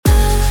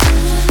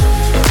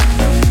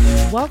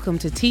Welcome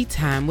to Tea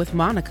Time with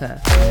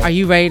Monica. Are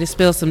you ready to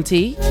spill some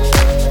tea?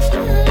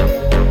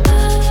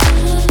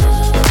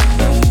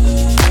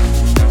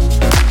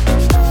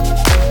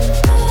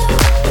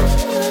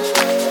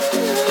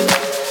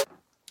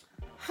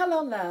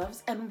 Hello,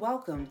 loves, and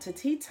welcome to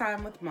Tea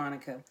Time with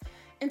Monica.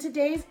 In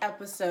today's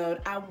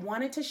episode, I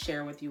wanted to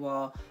share with you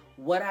all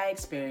what I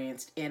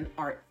experienced in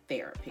art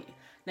therapy.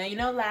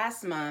 Now,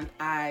 last month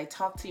I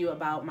talked to you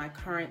about my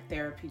current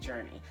therapy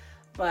journey,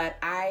 but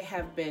I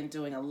have been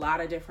doing a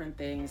lot of different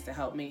things to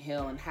help me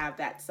heal and have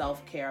that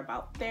self-care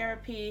about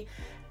therapy.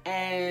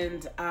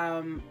 And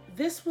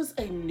this was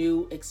a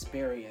new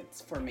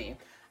experience for me.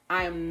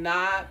 I am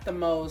not the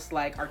most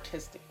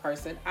artistic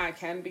person. I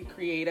can be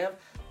creative,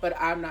 but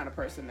I'm not a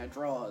person that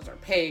draws or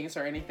paints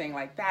or anything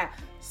like that.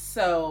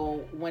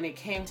 So when it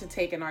came to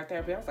taking art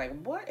therapy, I was like,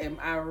 what am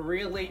I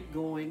really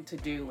going to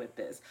do with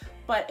this?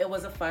 But it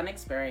was a fun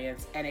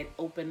experience, and it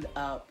opened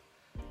up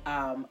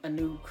a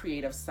new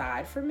creative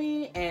side for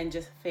me, and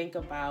just think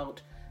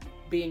about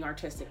being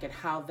artistic and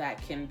how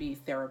that can be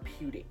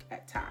therapeutic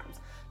at times.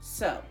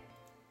 So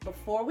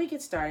before we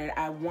get started,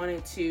 I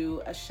wanted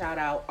to shout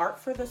out Art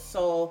for the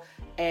Soul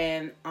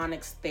and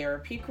Onyx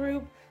Therapy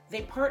Group.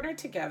 They partnered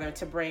together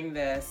to bring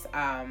this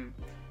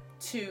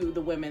to the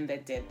women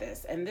that did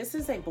this. And this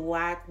is a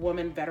Black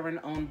woman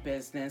veteran-owned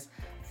business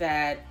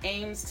that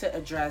aims to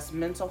address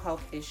mental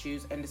health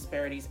issues and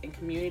disparities in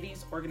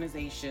communities,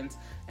 organizations,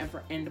 and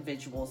for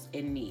individuals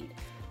in need.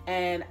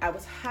 And I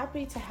was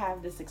happy to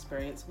have this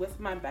experience with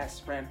my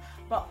best friend,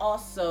 but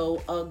also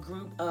a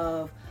group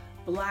of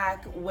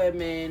Black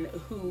women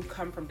who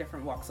come from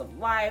different walks of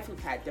life,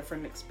 who've had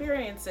different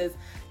experiences,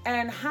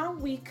 and how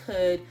we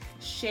could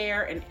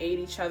share and aid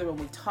each other when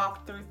we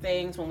talked through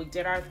things, when we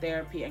did our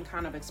therapy, and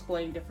kind of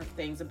explain different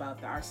things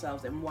about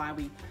ourselves and why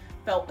we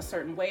felt a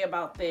certain way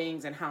about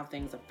things and how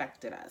things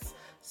affected us.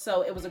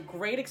 So it was a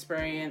great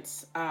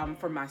experience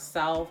for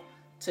myself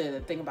to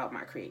think about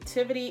my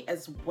creativity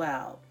as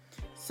well.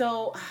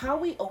 So how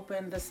we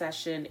opened the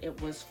session,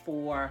 it was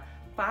for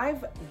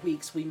 5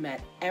 weeks. We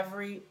met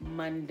every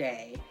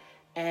Monday,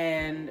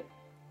 and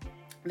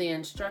the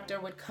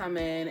instructor would come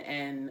in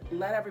and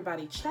let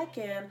everybody check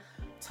in,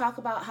 talk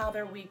about how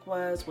their week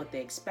was, what they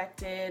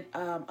expected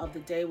of the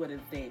day, what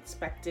they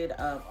expected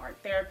of art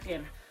therapy,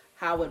 and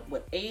how it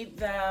would aid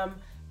them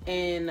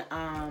in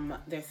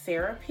their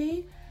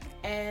therapy.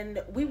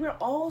 And we were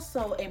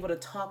also able to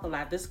talk a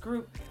lot. This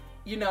group,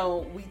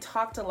 we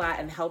talked a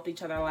lot and helped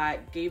each other a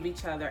lot, gave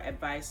each other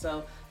advice.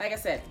 So like I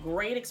said,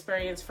 great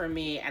experience for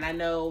me. And I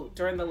know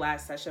during the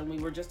last session, we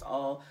were just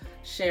all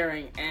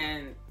sharing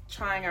and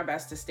trying our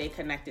best to stay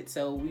connected.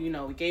 So,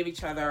 we gave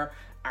each other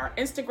our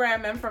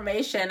Instagram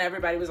information.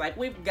 Everybody was like,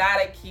 we've got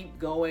to keep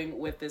going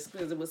with this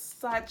because it was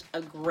such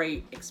a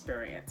great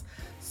experience.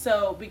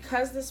 So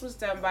because this was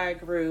done by a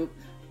group,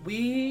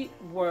 we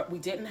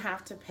didn't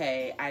have to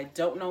pay. I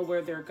don't know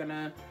where they're going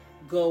to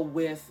go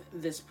with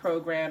this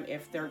program,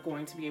 if they're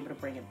going to be able to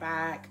bring it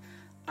back,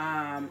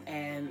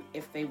 and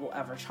if they will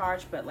ever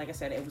charge. But like I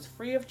said, it was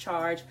free of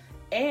charge,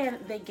 and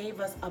they gave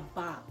us a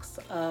box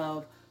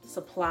of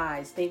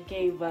supplies. They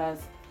gave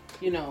us,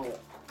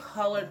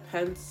 colored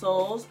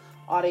pencils.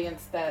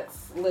 Audience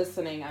that's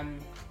listening, I'm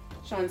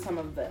showing some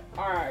of the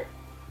art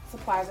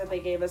supplies that they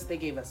gave us. They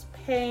gave us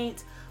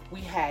paint. We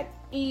had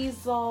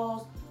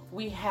easels.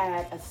 We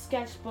had a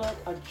sketchbook,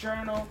 a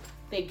journal.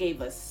 They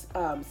gave us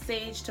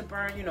sage to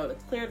burn, to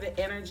clear the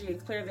energy, to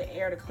clear the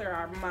air, to clear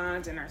our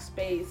minds and our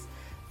space.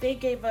 They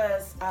gave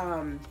us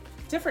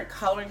different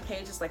coloring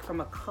pages, like from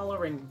a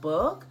coloring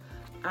book.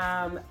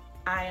 I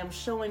am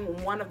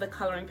showing one of the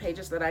coloring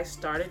pages that I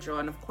started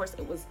drawing. Of course,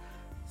 it was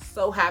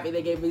so happy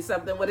they gave me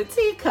something with a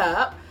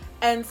teacup.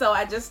 And so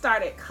I just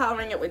started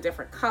coloring it with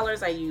different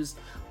colors. I used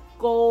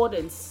gold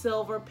and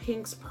silver,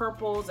 pinks,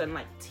 purples, and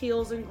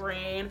teals and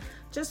green.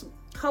 Just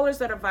colors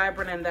that are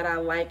vibrant and that I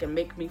like and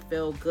make me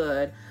feel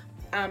good.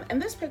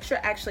 And this picture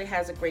actually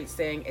has a great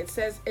saying. It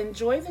says,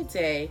 enjoy the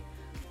day,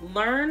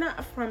 learn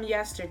from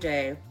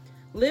yesterday,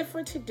 live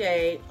for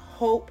today,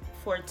 hope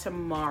for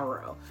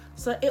tomorrow.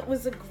 So it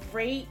was a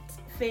great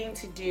thing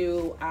to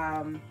do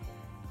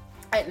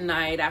at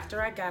night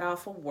after I got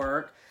off of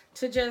work,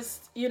 to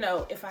just,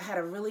 if I had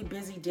a really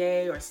busy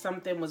day or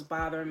something was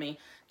bothering me,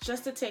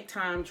 just to take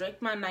time,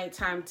 drink my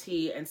nighttime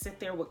tea, and sit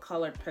there with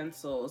colored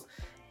pencils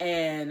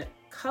and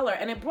color.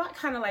 And it brought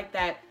kind of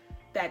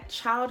that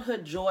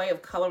childhood joy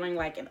of coloring,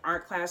 like in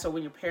art class, or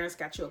when your parents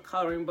got you a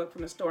coloring book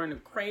from the store and the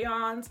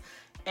crayons,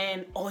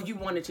 and all you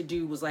wanted to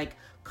do was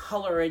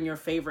color in your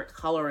favorite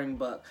coloring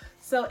book.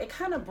 So it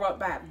kind of brought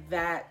back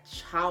that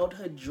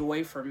childhood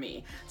joy for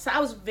me. So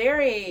I was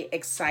very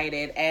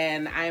excited,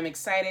 and I am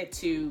excited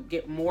to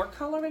get more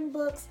coloring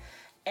books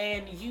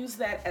and use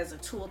that as a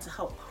tool to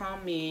help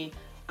calm me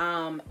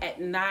at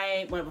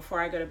night,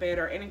 before I go to bed,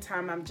 or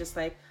anytime I'm just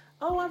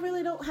oh, I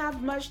really don't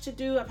have much to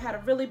do. I've had a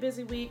really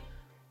busy week.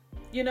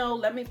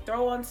 Let me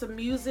throw on some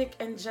music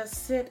and just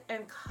sit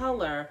and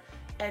color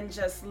and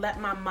just let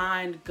my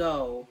mind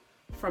go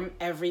from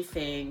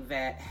everything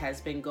that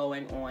has been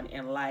going on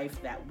in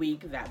life that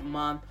week, that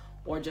month,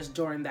 or just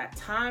during that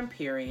time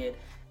period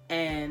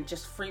and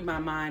just free my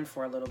mind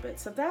for a little bit.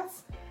 So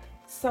that's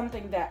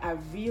something that I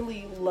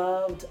really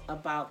loved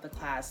about the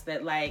class,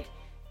 that like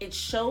it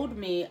showed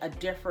me a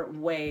different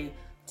way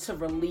to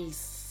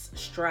release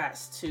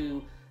stress,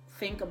 to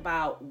think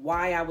about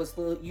why I was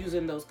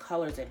using those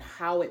colors and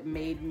how it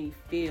made me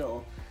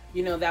feel.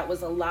 You know, that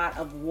was a lot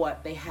of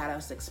what they had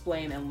us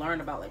explain and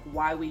learn about, like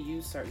why we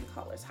use certain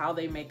colors, how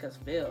they make us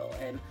feel,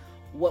 and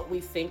what we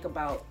think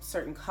about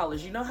certain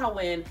colors. You know how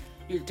when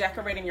you're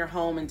decorating your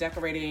home and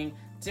decorating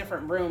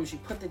different rooms, you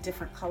put the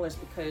different colors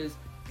because,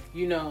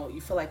 you know,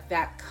 you feel like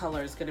that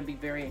color is going to be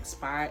very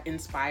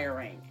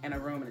inspiring in a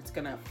room, and it's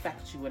going to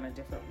affect you in a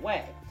different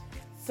way.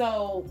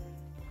 So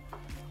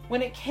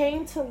when it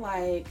came to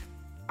like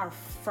our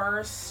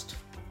first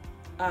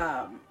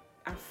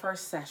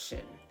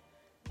session,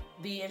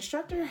 the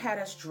instructor had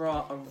us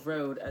draw a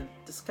road,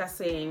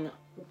 discussing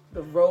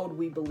the road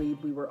we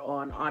believed we were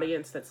on.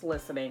 Audience that's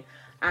listening,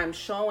 I'm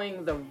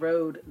showing the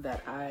road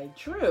that I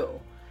drew.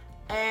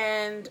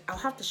 And I'll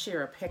have to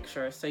share a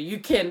picture so you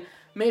can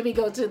maybe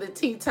go to the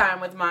Tea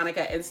Time with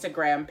Monica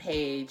Instagram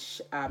page.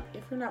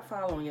 If you're not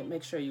following it,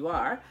 make sure you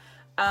are.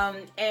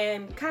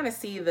 And kind of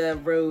see the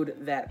road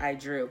that I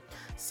drew.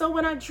 So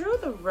when I drew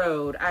the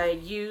road, I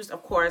used,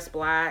 of course,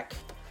 black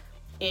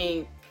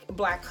ink,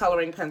 black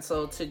coloring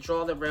pencil to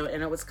draw the road,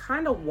 and it was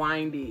kind of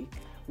windy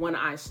when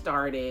I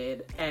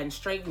started and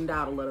straightened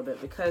out a little bit,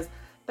 because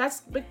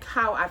that's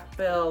how I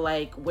feel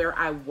like where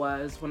I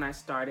was when I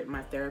started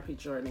my therapy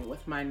journey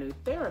with my new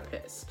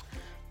therapist.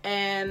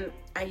 And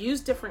I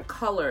used different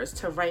colors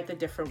to write the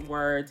different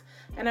words,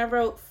 and I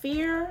wrote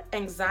fear,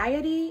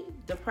 anxiety,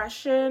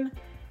 depression,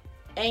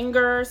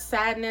 anger,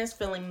 sadness,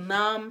 feeling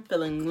numb,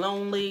 feeling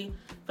lonely,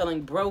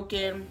 feeling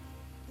broken,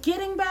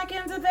 getting back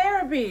into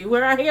therapy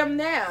where I am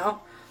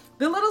now.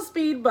 The little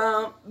speed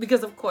bump,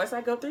 because of course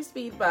I go through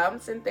speed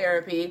bumps in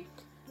therapy,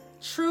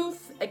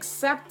 truth,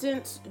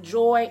 acceptance,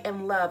 joy,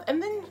 and love.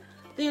 And then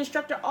the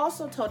instructor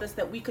also told us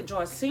that we could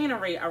draw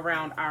scenery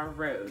around our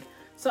road.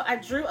 So I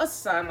drew a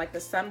sun, like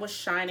the sun was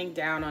shining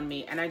down on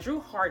me, and I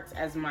drew hearts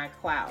as my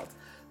clouds.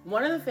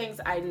 One of the things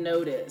I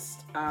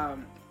noticed,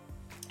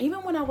 even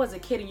when I was a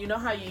kid, and you know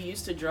how you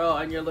used to draw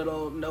on your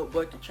little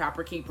notebook, the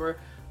Chopper Keeper,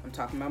 I'm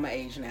talking about my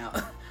age now.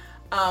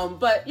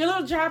 But your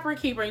little Chopper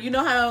Keeper, you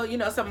know how, you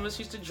know, some of us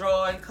used to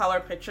draw and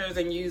color pictures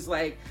and use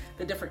like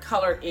the different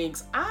colored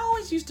inks. I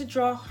always used to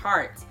draw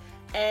hearts,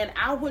 and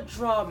I would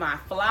draw my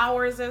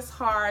flowers as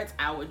hearts.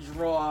 I would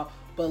draw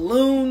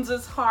balloons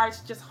as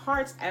hearts, just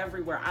hearts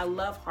everywhere. I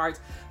love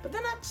hearts. But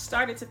then I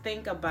started to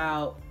think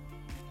about,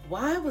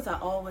 why was I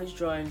always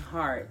drawing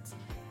hearts?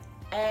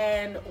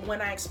 And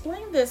when I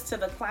explained this to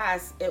the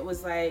class, it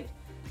was like,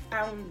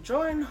 I'm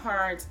drawing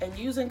hearts and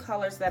using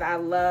colors that I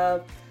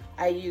love.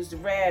 I used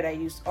red, I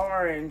used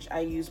orange, I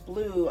used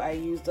blue, I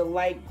used a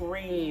light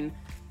green,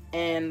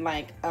 and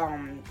like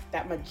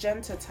that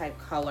magenta type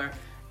color.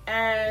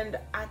 And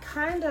I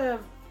kind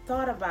of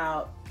thought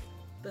about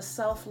the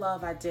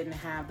self-love I didn't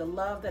have, the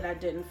love that I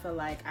didn't feel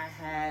like I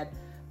had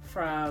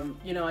from,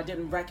 you know, I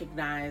didn't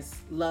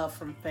recognize love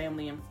from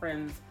family and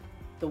friends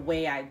the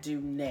way I do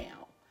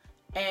now.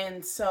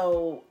 And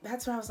so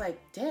that's why I was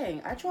like,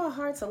 dang, I draw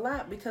hearts a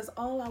lot because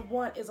all I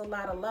want is a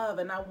lot of love,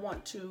 and I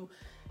want to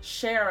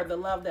share the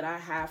love that I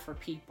have for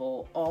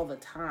people all the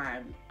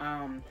time.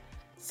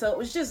 So it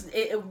was just,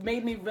 it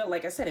made me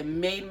like I said, it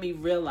made me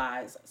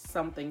realize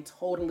something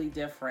totally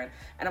different.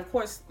 And of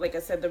course, like I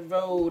said, the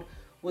road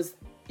was,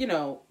 you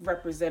know,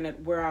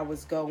 represented where I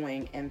was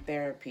going in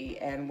therapy,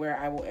 and where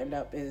I will end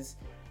up is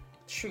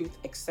truth,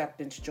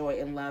 acceptance, joy,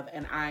 and love.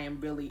 And I am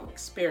really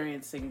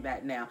experiencing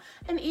that now.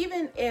 And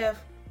even if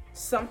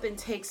something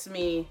takes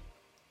me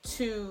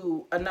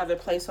to another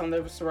place on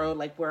this road,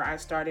 like where I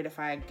started, if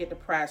I get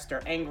depressed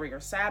or angry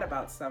or sad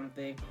about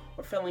something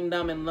or feeling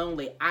numb and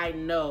lonely, I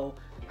know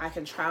I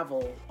can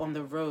travel on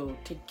the road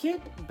to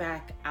get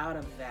back out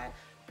of that,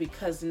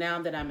 because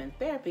now that I'm in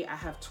therapy, I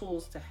have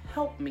tools to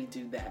help me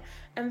do that.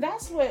 And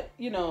that's what,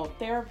 you know,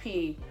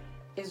 therapy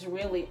is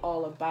really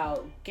all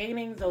about,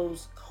 gaining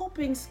those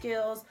coping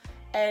skills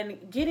and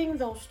getting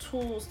those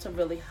tools to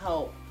really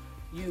help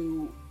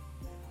you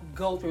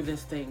go through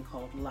this thing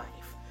called life.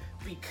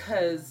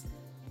 Because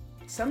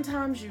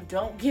sometimes you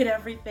don't get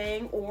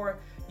everything, or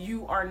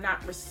you are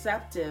not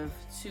receptive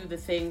to the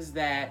things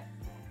that,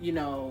 you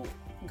know,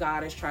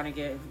 God is trying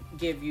to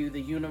give you, the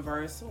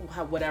universe,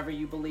 whatever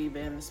you believe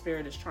in, the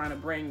spirit is trying to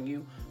bring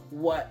you,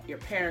 what your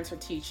parents are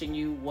teaching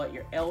you, what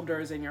your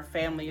elders and your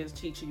family is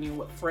teaching you,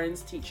 what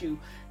friends teach you,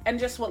 and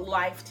just what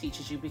life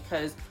teaches you,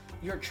 because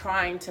you're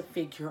trying to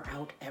figure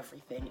out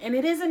everything. And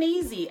it isn't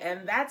easy.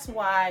 And that's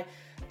why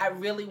I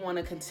really want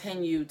to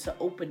continue to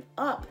open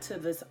up to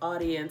this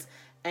audience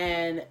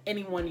and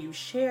anyone you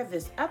share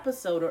this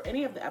episode or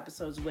any of the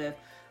episodes with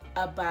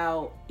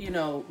about, you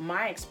know,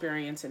 my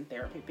experience in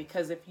therapy.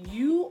 Because if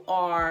you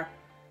are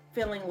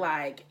feeling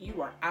like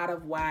you are out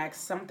of whack,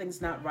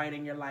 something's not right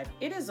in your life,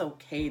 it is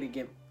okay to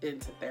get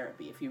into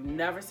therapy if you've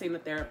never seen a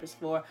therapist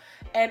before.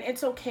 And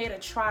it's okay to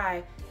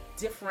try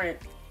different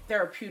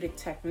therapeutic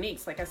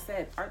techniques. Like I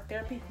said, art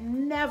therapy,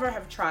 never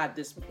have tried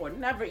this before,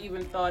 never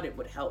even thought it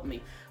would help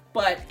me,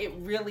 but it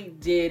really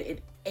did.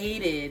 It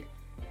aided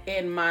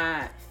in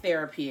my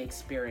therapy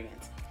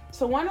experience.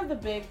 So one of the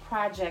big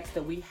projects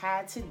that we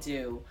had to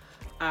do,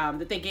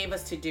 that they gave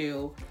us to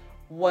do,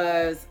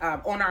 was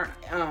on our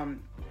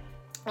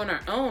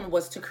own,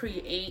 was to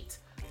create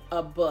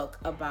a book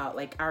about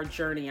like our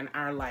journey in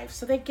our life.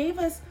 So they gave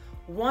us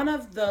one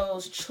of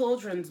those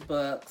children's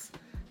books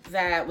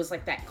that was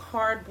like that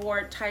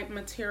cardboard type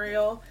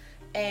material,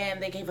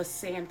 and they gave us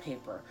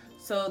sandpaper.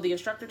 So the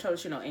instructor told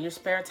us, in your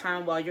spare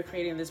time while you're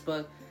creating this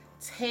book,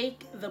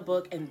 take the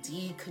book and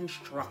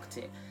deconstruct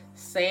it.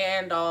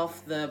 Sand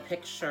off the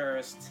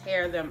pictures,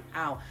 tear them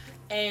out.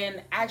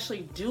 And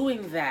actually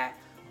doing that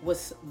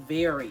was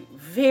very,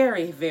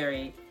 very,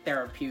 very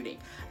therapeutic.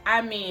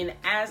 I mean,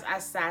 as I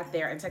sat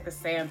there and took the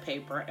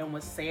sandpaper and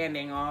was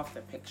sanding off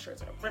the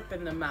pictures or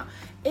ripping them out,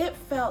 it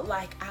felt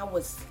like I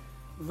was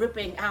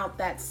ripping out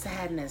that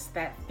sadness,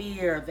 that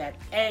fear, that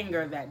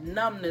anger, that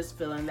numbness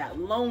feeling, that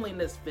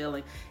loneliness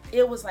feeling.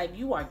 It was like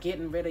you are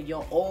getting rid of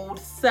your old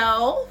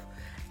self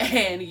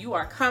and you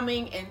are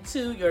coming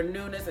into your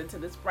newness, into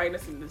this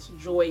brightness and this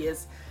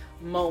joyous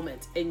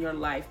moment in your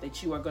life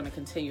that you are going to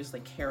continuously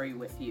carry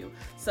with you.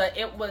 So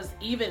it was,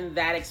 even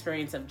that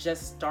experience of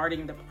just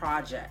starting the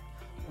project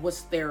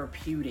was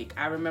therapeutic.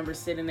 I remember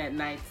sitting that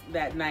night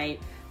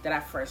that I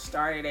first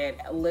started it,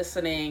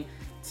 listening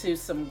to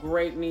some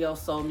great neo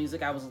soul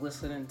music. I was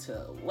listening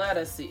to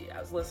Lettucey, I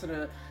was listening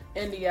to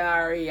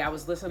India.Arie, I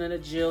was listening to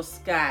Jill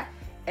Scott,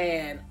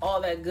 and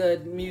all that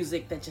good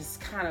music that just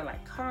kind of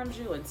like calms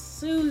you and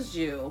soothes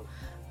you.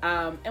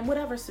 And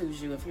whatever soothes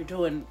you, if you're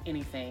doing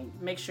anything,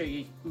 make sure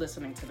you're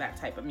listening to that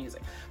type of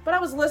music. But I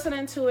was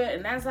listening to it,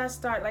 and as I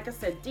start, like I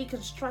said,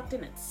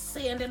 deconstructing and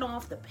sanding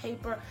off the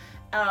paper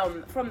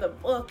from the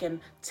book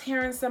and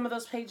tearing some of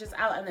those pages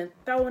out and then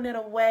throwing it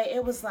away,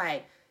 it was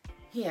like,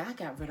 yeah, I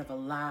got rid of a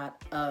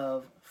lot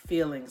of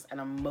feelings and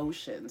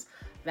emotions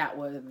that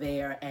were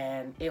there,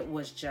 and it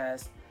was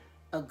just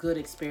a good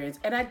experience.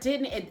 And I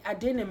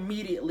didn't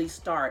immediately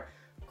start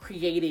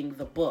creating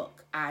the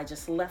book. I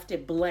just left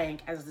it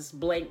blank, as this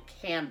blank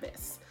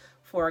canvas,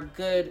 for a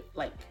good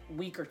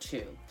week or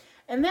two.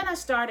 And then I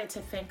started to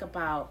think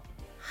about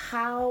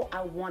how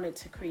I wanted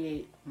to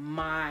create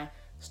my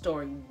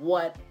story,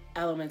 what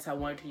elements I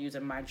wanted to use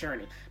in my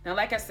journey. Now,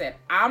 like I said,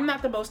 I'm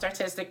not the most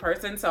artistic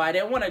person, so I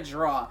didn't want to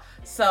draw.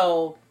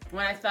 So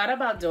when I thought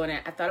about doing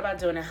it,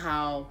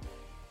 how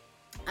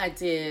I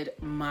did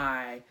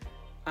my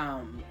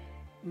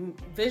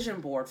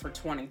vision board for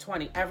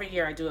 2020. Every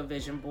year I do a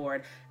vision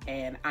board,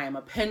 and I am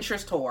a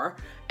Pinterest whore,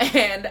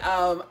 and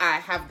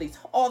I have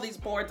all these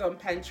boards on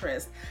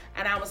Pinterest,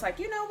 and I was like,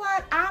 you know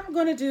what, I'm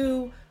gonna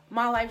do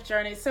my life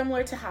journey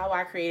similar to how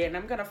I created, and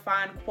I'm gonna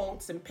find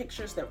quotes and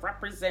pictures that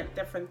represent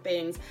different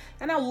things,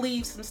 and I'll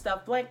leave some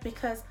stuff blank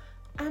because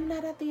I'm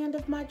not at the end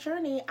of my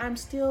journey. I'm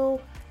still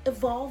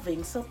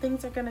evolving, so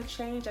things are gonna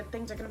change and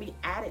things are gonna be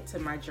added to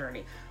my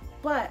journey.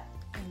 But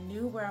I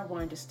knew where I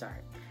wanted to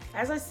start.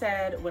 As I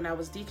said, when I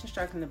was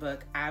deconstructing the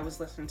book, I was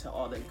listening to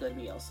all the good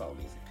neo soul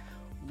music.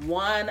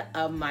 One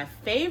of my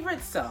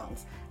favorite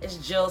songs is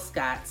Jill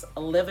Scott's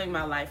Living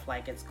My Life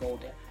Like It's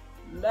Golden.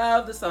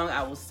 Love the song.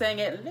 I will sing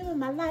it. Living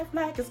my life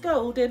like it's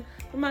golden.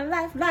 Living my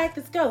life like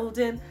it's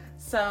golden.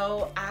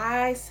 So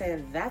I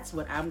said, that's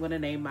what I'm going to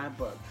name my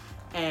book.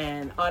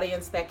 And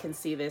audience that can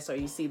see this, or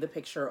you see the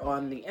picture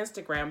on the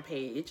Instagram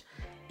page,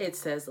 it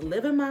says,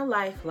 Living My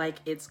Life Like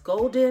It's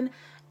Golden.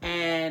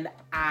 And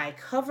I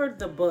covered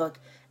the book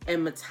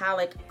in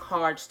metallic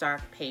cardstock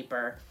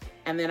paper,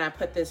 and then I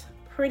put this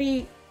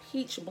pretty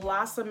peach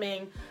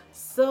blossoming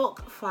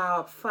silk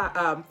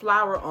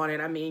flower on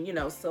it. I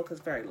mean, silk is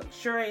very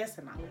luxurious,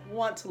 and I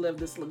want to live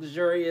this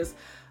luxurious,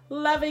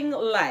 loving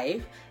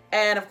life.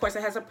 And of course,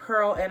 it has a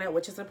pearl in it,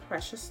 which is a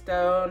precious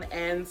stone,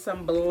 and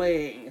some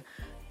bling.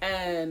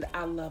 And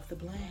I love the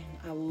bling.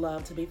 I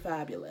love to be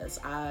fabulous.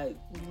 I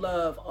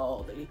love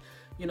all the,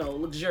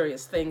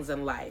 luxurious things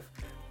in life.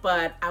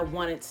 But I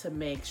wanted to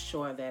make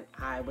sure that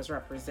I was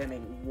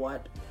representing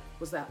what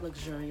was that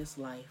luxurious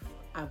life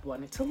I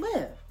wanted to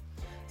live.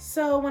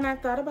 So when I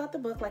thought about the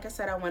book, like I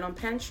said, I went on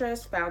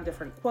Pinterest, found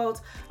different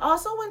quotes. I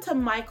also went to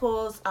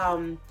Michael's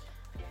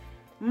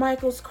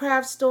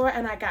craft store,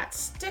 and I got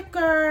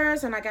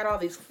stickers, and I got all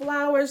these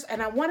flowers,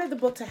 and I wanted the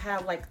book to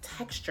have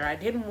texture. I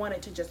didn't want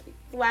it to just be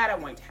flat. I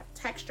wanted to have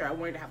texture. I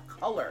wanted to have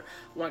color.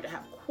 I wanted to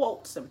have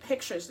quotes and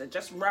pictures that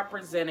just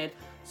represented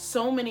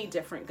so many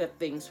different good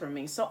things for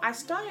me. So I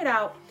started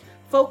out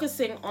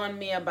focusing on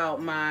me about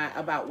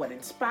what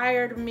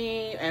inspired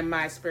me and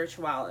my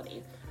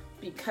spirituality.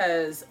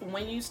 Because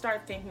when you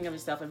start thinking of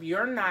yourself, if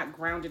you're not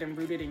grounded and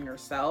rooted in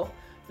yourself,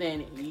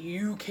 then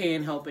you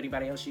can't help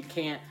anybody else. You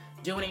can't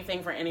do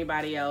anything for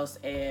anybody else,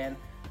 and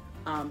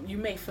you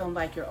may feel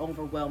like you're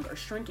overwhelmed or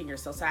shrinking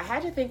yourself. So I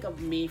had to think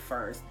of me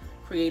first,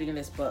 creating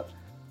this book.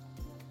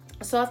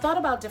 So I thought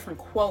about different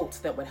quotes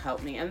that would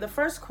help me. And the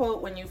first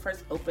quote, when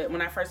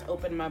I first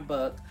opened my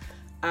book,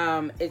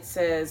 it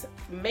says,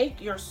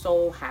 "Make your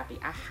soul happy.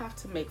 I have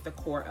to make the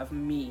core of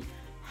me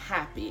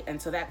happy.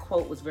 And so that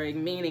quote was very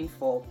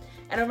meaningful.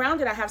 And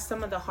around it, I have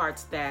some of the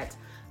hearts that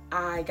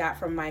I got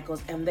from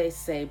Michaels, and they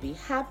say, be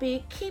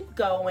happy, keep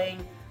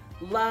going,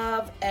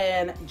 love,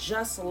 and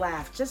just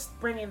laugh. Just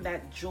bringing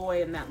that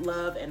joy and that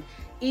love. And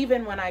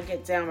even when I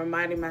get down,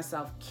 reminding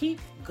myself, keep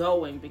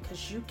going,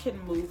 because you can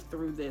move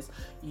through this.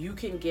 You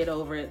can get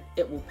over it.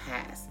 It will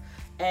pass.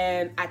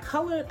 And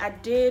I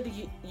did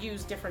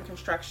use different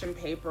construction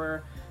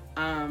paper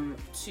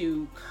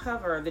to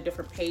cover the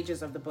different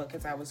pages of the book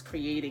as I was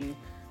creating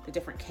the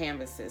different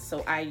canvases.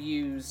 So I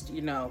used,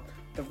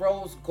 the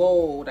rose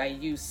gold, I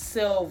used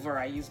silver,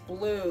 I used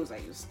blues, I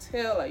used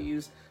teal, I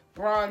used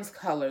bronze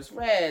colors,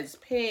 reds,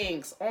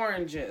 pinks,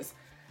 oranges.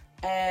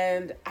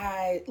 And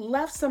I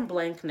left some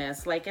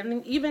blankness,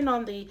 and even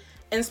on the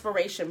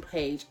inspiration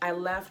page, I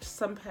left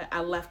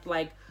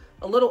like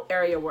a little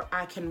area where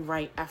I can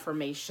write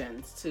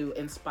affirmations to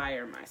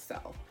inspire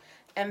myself.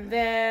 And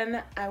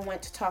then I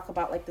went to talk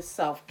about like the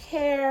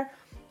self-care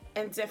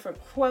and different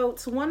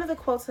quotes. One of the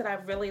quotes that I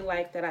really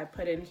like that I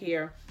put in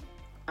here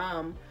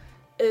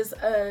is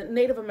a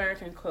Native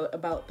American quote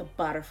about the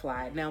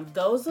butterfly. Now,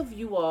 those of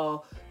you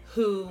all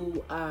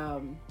who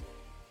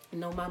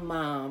know my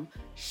mom,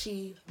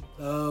 she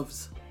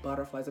loves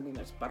butterflies. I mean,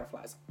 there's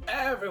butterflies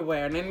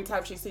everywhere. And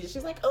anytime she sees it,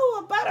 she's like,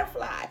 oh, a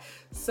butterfly.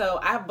 So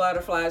I have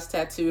butterflies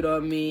tattooed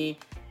on me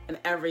and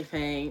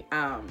everything.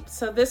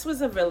 So this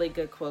was a really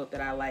good quote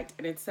that I liked.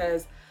 And it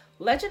says,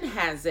 legend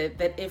has it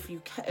that if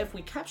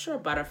we capture a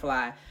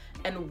butterfly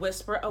and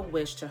whisper a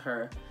wish to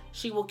her,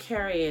 she will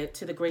carry it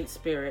to the Great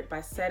Spirit.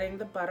 By setting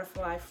the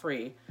butterfly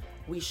free,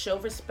 we show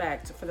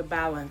respect for the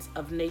balance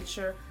of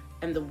nature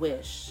and the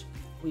wish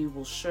we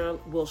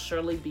will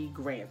surely be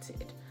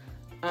granted.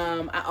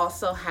 I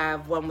also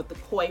have one with the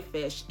koi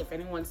fish. If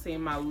anyone's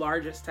seen my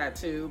largest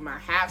tattoo, my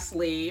half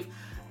sleeve,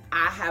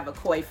 I have a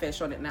koi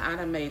fish on it. Now, I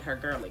done made her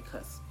girly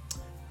because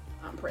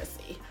I'm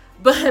prissy.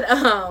 But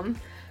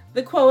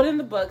the quote in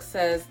the book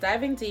says,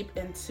 diving deep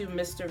into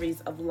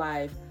mysteries of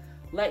life,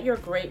 let your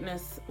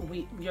greatest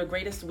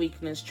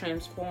weakness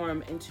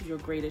transform into your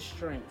greatest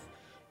strength.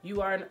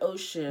 You are an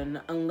ocean,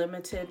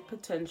 unlimited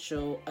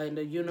potential, and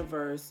a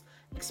universe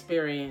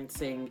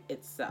experiencing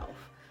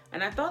itself.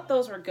 And I thought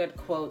those were good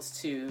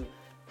quotes to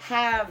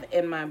have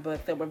in my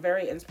book that were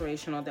very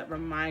inspirational, that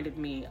reminded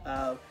me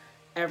of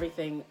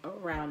everything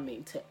around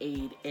me to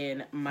aid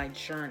in my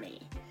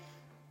journey.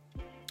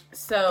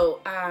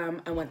 So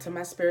I went to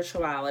my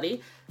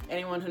spirituality.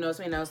 Anyone who knows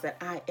me knows that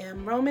I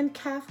am Roman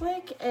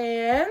Catholic,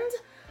 and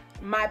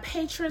my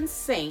patron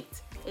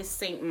saint is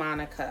Saint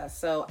Monica.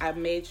 So I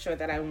made sure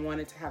that I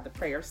wanted to have the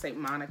prayer of Saint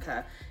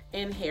Monica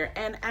in here.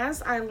 And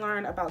as I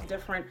learned about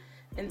different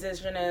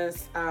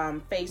indigenous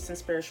faiths and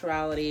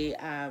spirituality,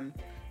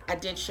 I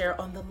did share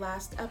on the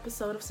last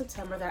episode of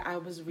September that I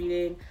was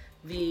reading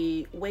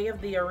the Way of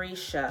the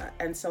Orisha.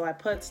 And so I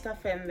put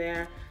stuff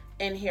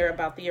in here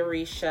about the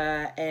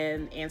Orisha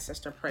and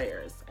ancestor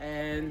prayers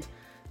and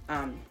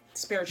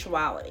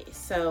spirituality.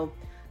 So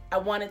I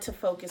wanted to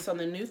focus on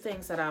the new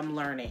things that I'm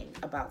learning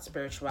about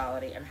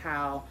spirituality and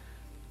how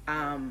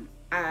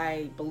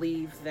I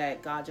believe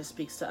that God just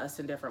speaks to us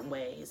in different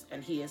ways,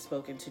 and He has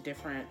spoken to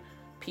different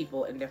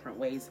people in different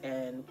ways,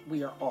 and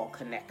we are all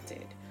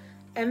connected.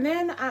 And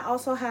then I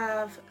also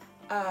have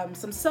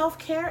some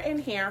self-care in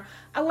here.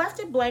 I left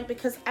it blank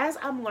because as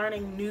I'm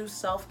learning new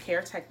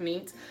self-care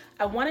techniques,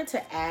 I wanted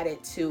to add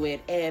it to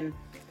it and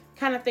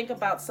kind of think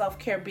about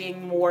self-care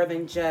being more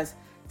than just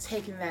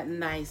taking that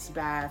nice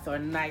bath or a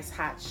nice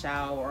hot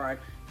shower or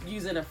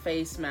using a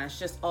face mask,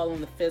 just all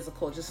in the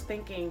physical, just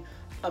thinking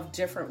of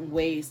different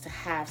ways to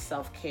have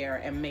self-care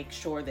and make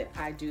sure that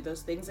I do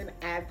those things and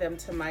add them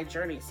to my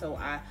journey. So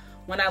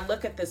when I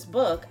look at this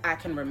book, I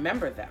can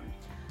remember them.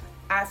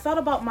 I thought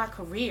about my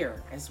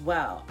career as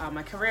well.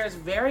 My career is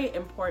very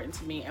important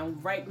to me,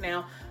 and right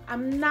now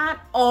I'm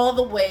not all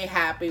the way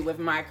happy with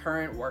my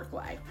current work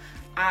life.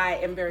 I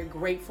am very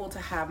grateful to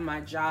have my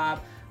job.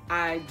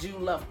 I do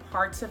love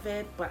parts of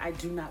it, but I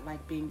do not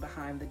like being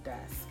behind the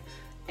desk.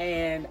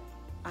 And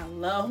I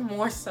love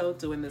more so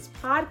doing this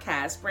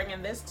podcast,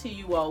 bringing this to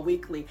you all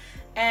weekly.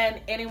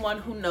 And anyone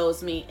who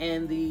knows me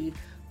in the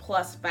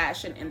plus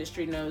fashion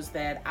industry knows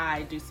that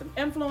I do some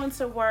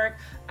influencer work.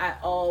 I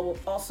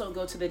also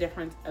go to the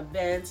different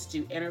events,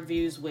 do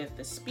interviews with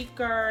the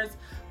speakers,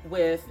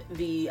 with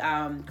the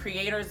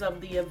creators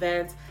of the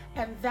events.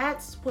 And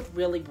that's what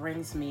really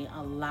brings me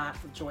a lot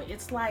of joy.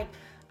 It's like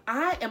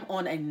I am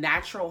on a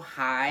natural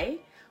high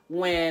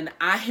when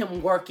I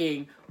am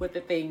working with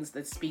the things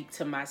that speak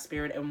to my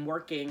spirit and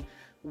working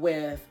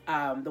with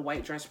the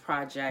White Dress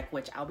Project,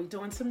 which I'll be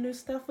doing some new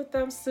stuff with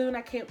them soon.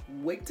 I can't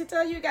wait to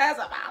tell you guys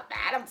about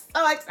that. I'm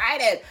so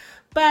excited.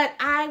 But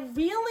I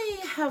really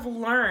have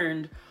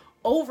learned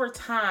over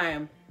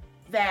time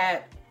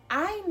that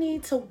I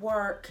need to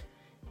work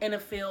in a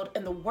field,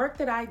 and the work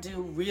that I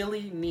do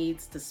really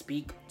needs to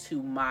speak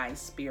to my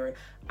spirit.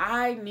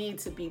 I need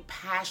to be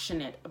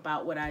passionate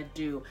about what I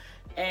do.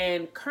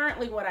 And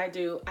currently what I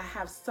do, I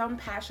have some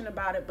passion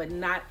about it, but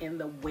not in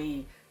the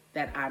way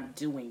that I'm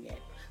doing it.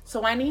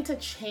 So I need to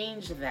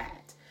change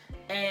that.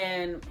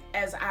 And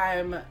as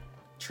I'm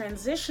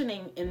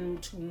transitioning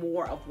into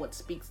more of what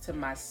speaks to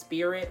my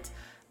spirit,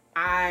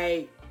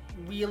 I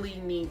really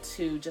need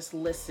to just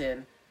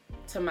listen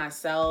to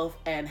myself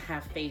and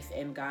have faith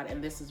in God.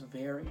 And this is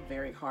very,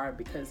 very hard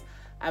because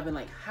I've been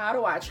like, how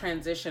do I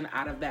transition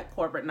out of that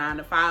corporate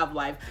 9-to-5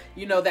 life?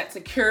 That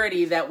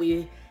security that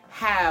we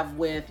have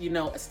with,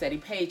 a steady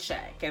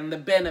paycheck and the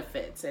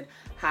benefits. And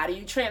how do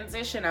you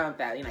transition out of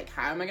that? Like,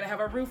 how am I going to have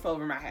a roof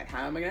over my head?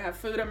 How am I going to have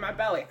food in my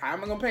belly? How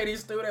am I going to pay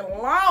these student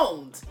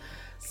loans?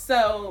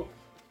 So,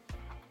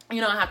 I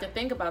have to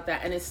think about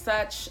that. And it's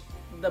such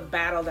the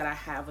battle that I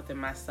have within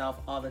myself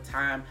all the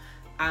time.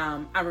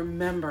 I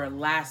remember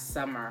last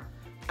summer,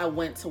 I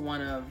went to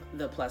one of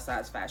the plus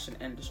size fashion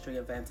industry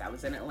events. I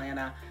was in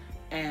Atlanta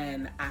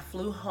and I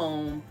flew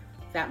home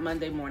that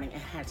Monday morning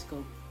and had to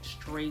go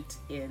straight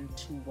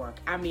into work.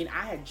 I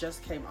had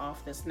just came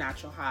off this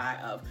natural high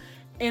of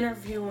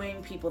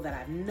interviewing people that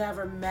I've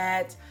never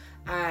met.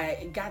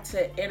 I got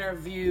to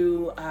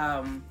interview,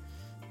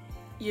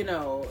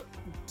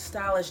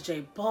 stylist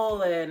Jay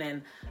Bolin,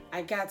 and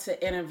I got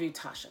to interview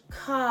Tasha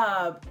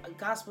Cobb, a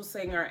gospel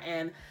singer,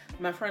 and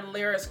my friend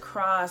Lyris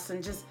Cross,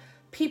 and just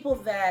people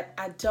that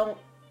I don't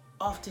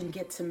often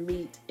get to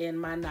meet in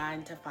my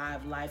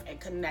 9-to-5 life, and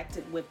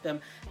connected with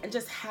them and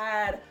just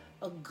had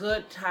a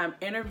good time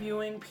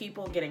interviewing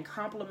people, getting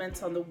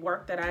compliments on the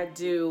work that I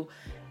do.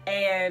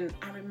 And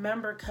I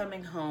remember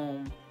coming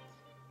home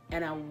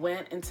and I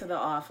went into the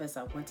office.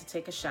 I went to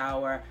take a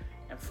shower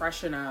and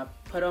freshen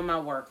up, put on my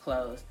work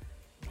clothes.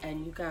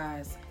 And you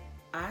guys,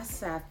 I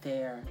sat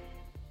there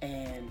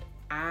and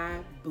I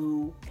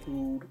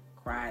boo-hooed,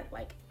 cried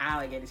like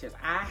alligator tears.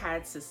 I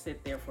had to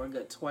sit there for a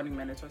good 20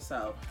 minutes or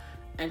so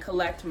and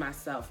collect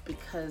myself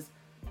because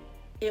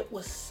it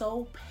was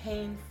so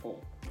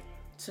painful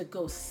to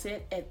go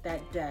sit at that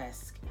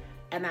desk,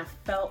 and I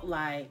felt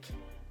like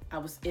I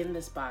was in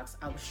this box.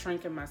 I was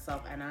shrinking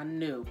myself, and I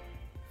knew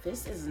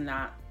this is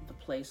not the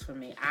place for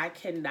me. I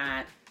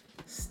cannot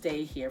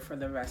stay here for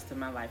the rest of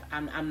my life.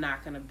 I'm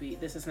not gonna be,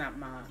 this is not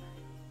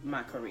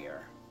my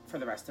career for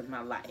the rest of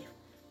my life.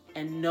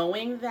 And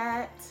knowing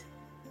that,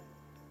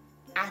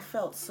 I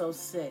felt so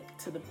sick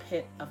to the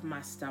pit of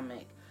my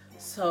stomach.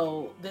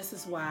 So this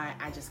is why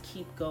I just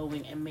keep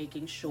going and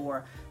making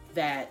sure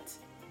that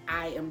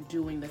I am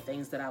doing the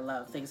things that I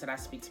love, things that I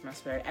speak to my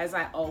spirit. As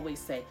I always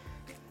say,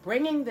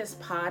 bringing this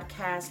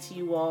podcast to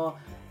you all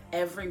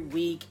every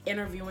week,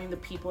 interviewing the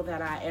people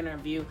that I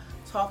interview,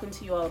 talking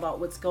to you all about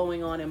what's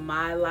going on in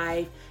my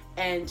life,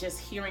 and just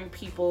hearing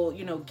people,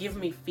 give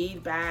me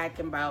feedback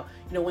about,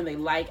 when they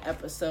like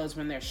episodes,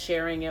 when they're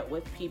sharing it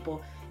with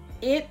people.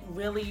 It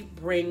really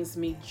brings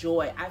me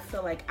joy. I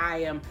feel like I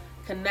am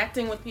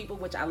connecting with people,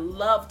 which I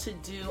love to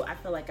do. I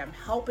feel like I'm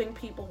helping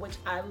people, which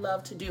I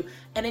love to do.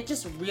 And it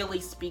just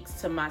really speaks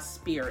to my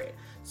spirit.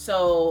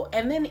 So,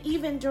 and then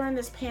even during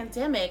this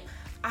pandemic,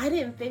 I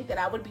didn't think that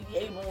I would be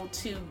able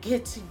to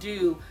get to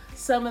do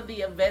some of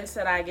the events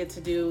that I get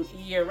to do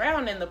year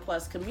round in the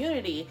Plus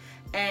community.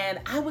 And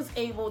I was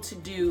able to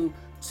do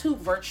 2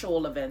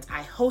 virtual events.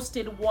 I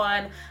hosted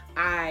one.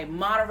 I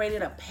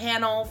moderated a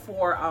panel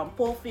for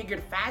Full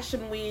Figured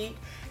Fashion Week.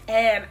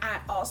 And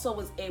I also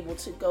was able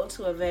to go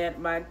to an event.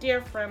 My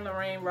dear friend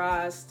Lorraine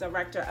Ross,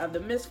 director of the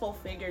Miss Full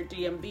Figure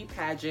DMV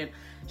pageant,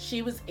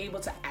 she was able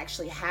to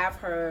actually have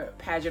her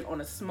pageant on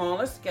a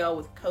smaller scale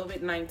with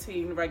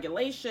COVID-19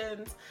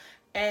 regulations.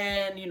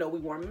 And, we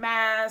wore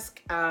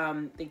masks,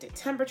 they did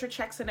temperature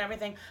checks and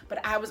everything,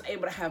 but I was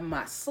able to have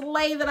my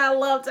sleigh that I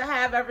love to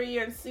have every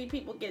year and see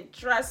people get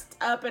dressed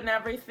up and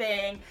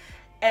everything.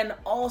 And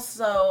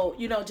also,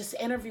 just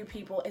interview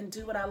people and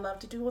do what I love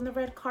to do on the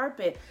red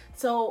carpet.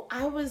 So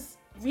I was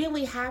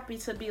really happy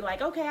to be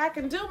like, okay, I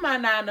can do my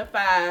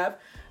 9-to-5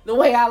 the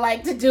way I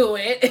like to do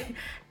it.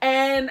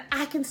 And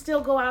I can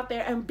still go out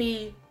there and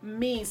be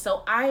me.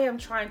 So I am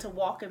trying to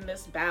walk in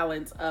this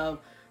balance of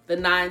the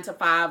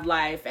 9-to-5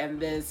 life and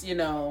this,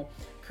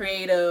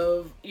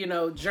 creative,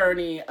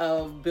 journey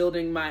of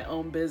building my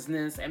own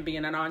business and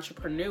being an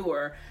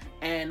entrepreneur.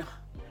 And,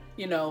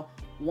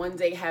 one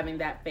day having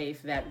that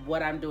faith that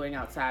what I'm doing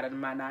outside of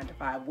my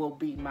 9-to-5 will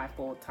be my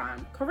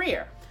full-time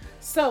career.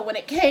 So when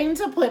it came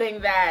to putting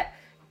that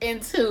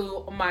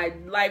into my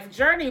life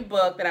journey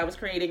book that I was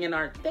creating in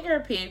art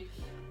therapy,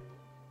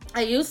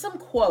 I used some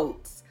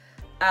quotes.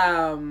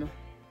 And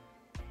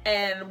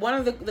one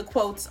of the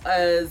quotes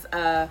is,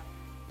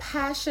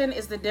 passion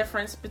is the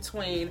difference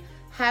between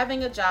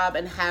having a job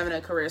and having a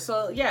career.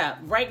 So yeah,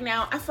 right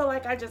now I feel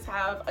like I just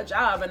have a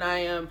job and I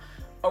am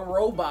a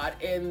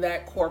robot in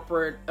that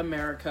corporate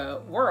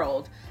America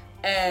world.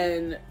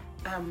 And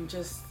I'm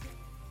just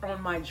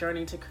on my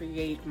journey to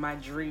create my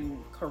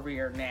dream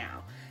career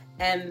now.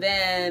 And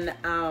then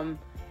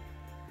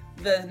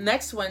the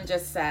next one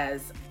just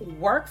says,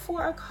 work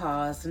for a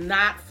cause,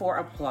 not for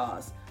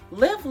applause.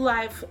 Live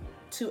life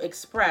to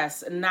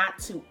express, not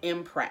to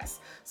impress.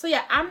 So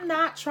yeah, I'm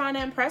not trying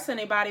to impress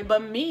anybody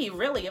but me,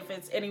 really, if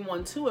it's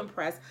anyone to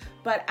impress,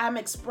 but I'm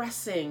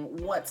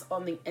expressing what's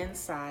on the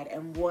inside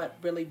and what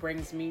really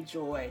brings me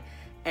joy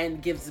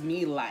and gives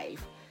me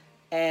life.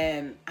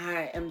 And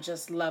I am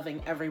just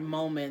loving every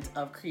moment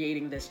of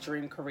creating this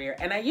dream career.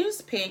 And I use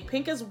pink.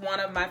 Pink is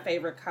one of my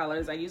favorite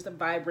colors. I used a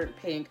vibrant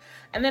pink.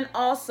 And then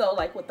also,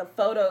 like, with the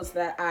photos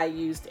that I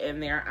used in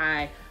there,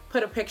 I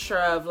put a picture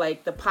of,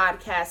 like, the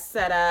podcast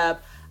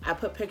setup. I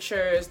put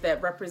pictures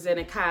that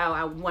represented Kyle.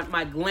 I want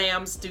my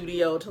glam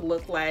studio to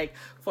look like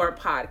for a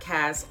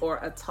podcast or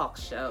a talk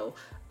show,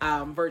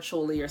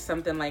 virtually or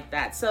something like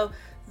that. So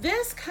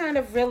this kind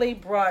of really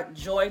brought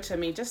joy to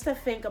me, just to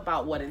think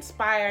about what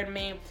inspired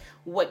me,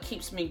 what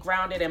keeps me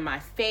grounded in my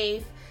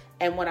faith,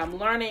 and what I'm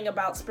learning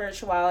about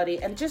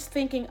spirituality, and just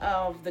thinking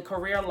of the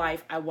career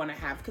life I want to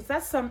have, because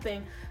that's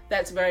something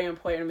that's very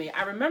important to me.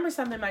 I remember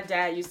something my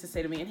dad used to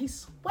say to me, and he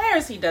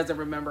swears he doesn't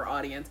remember,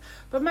 audience,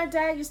 but my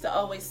dad used to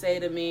always say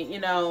to me, you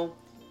know,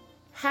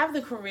 have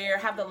the career,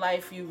 have the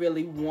life you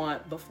really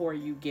want before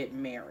you get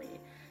married.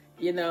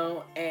 You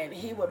know, and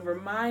he would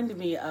remind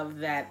me of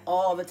that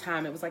all the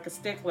time. It was like a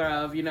stickler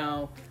of, you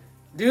know,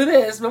 do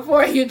this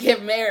before you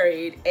get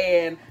married.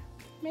 And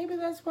maybe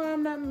that's why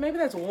maybe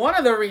that's one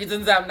of the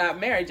reasons I'm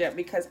not married yet,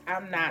 because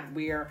I'm not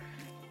where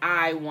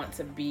I want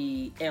to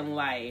be in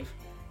life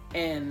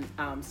in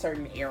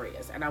certain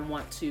areas. And I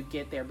want to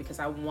get there because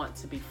I want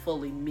to be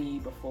fully me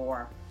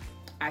before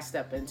I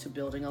step into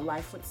building a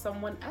life with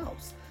someone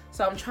else.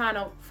 So I'm trying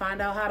to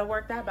find out how to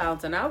work that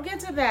balance, and I'll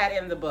get to that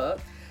in the book.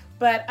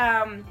 But,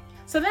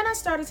 so then I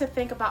started to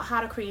think about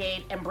how to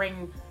create and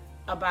bring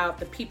about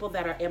the people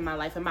that are in my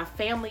life. And my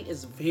family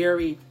is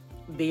very,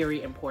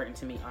 very important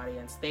to me,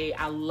 audience.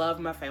 I love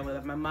my family. I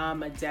love my mom,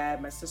 my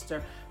dad, my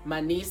sister, my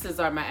nieces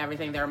are my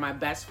everything. They're my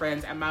best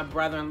friends. And my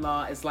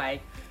brother-in-law is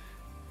like,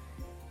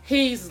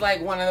 he's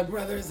like one of the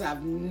brothers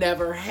I've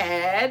never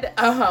had.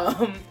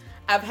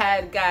 I've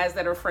had guys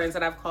that are friends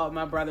that I've called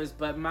my brothers,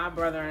 but my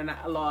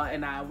brother-in-law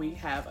and I, we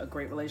have a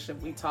great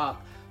relationship. We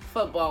talk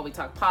football, we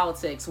talk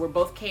politics. We're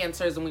both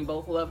cancers and we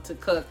both love to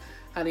cook.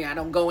 Honey, I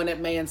don't go in that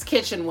man's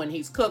kitchen when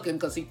he's cooking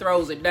because he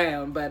throws it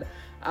down. But,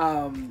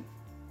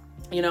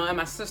 you know, and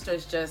my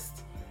sister's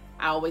just,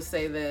 I always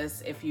say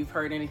this, if you've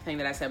heard anything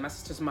that I said, my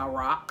sister's my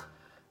rock.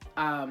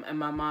 And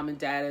my mom and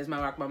dad is my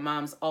rock. My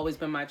mom's always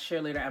been my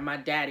cheerleader, and my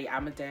daddy,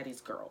 I'm a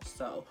daddy's girl.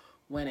 So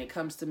when it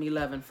comes to me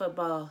loving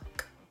football,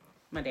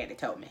 my daddy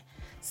told me.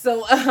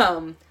 So,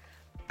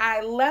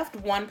 I left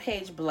one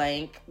page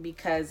blank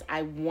because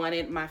I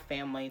wanted my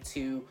family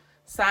to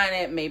sign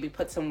it, maybe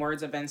put some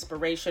words of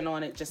inspiration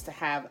on it, just to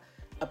have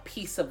a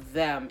piece of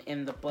them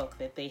in the book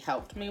that they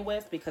helped me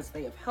with, because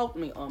they have helped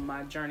me on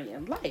my journey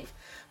in life.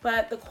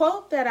 But the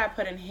quote that I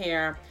put in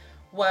here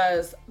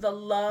was, "The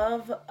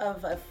love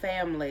of a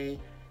family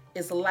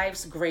is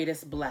life's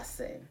greatest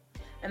blessing."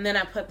 And then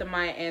I put the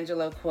Maya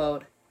Angelou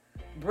quote,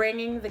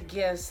 "Bringing the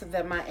gifts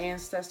that my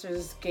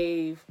ancestors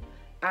gave,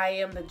 I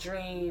am the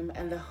dream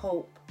and the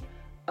hope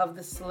of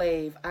the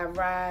slave. I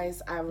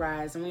rise, I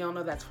rise." And we all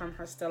know that's from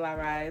her Still I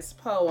Rise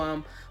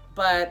poem,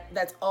 but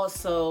that's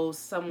also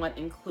somewhat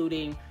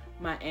including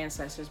my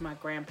ancestors, my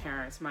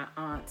grandparents, my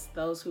aunts,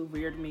 those who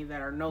reared me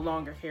that are no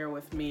longer here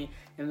with me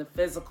in the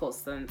physical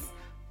sense,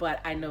 but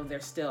I know they're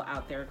still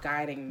out there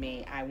guiding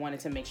me. I wanted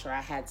to make sure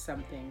I had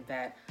something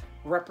that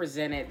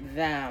represented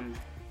them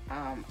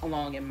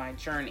along in my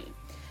journey.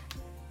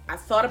 I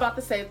thought about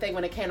the same thing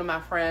when it came to my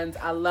friends.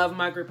 I love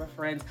my group of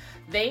friends.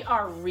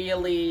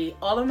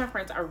 All of my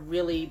friends are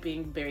really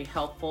being very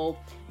helpful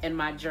in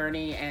my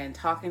journey and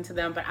talking to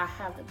them, but I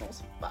have the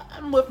most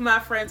fun with my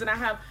friends, and I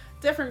have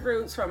different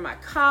groups from my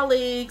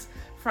colleagues,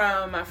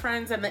 from my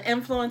friends in the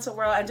influencer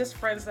world, and just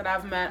friends that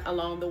I've met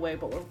along the way,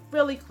 but we're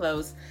really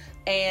close.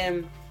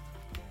 And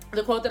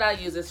the quote that I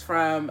use is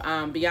from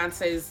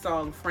Beyonce's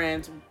song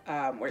Friends,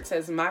 where it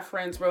says, "My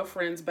friends, real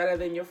friends, better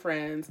than your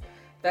friends.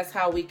 That's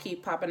how we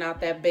keep popping out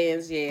that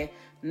bands, yeah.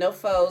 No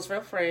foes, real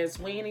friends.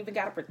 We ain't even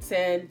gotta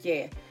pretend,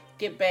 yeah.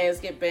 Get bands,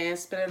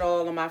 spend it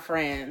all on my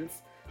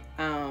friends.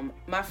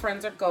 My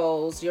friends are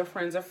goals, your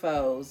friends are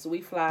foes.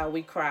 We fly,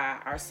 we cry,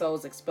 our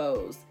souls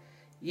exposed.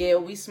 Yeah,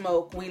 we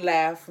smoke, we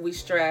laugh, we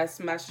stress,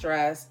 my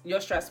stress, your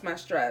stress, my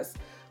stress.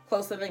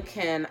 Closer than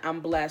kin,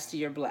 I'm blessed,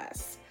 you're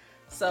blessed."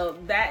 So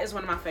that is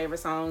one of my favorite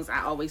songs.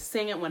 I always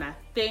sing it when I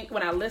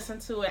listen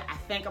to it, I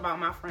think about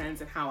my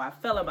friends and how I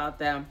feel about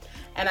them.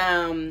 And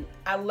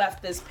I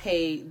left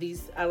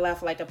I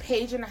left like a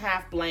page and a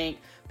half blank,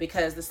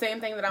 because the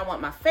same thing that I want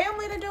my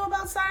family to do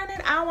about signing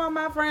it, I want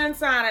my friends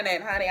signing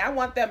it, honey. I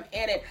want them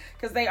in it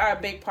because they are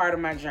a big part of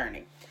my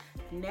journey.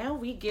 Now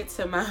we get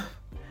to my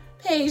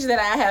page that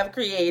I have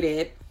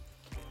created.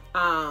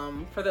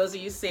 For those of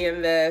you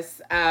seeing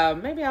this,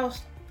 maybe I'll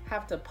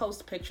have to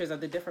post pictures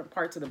of the different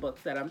parts of the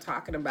book that I'm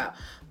talking about.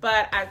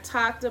 But I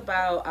talked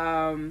about,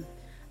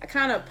 I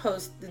kind of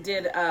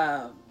did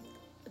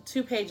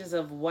 2 pages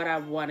of what I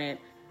wanted,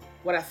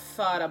 what I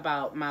thought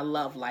about my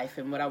love life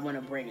and what I want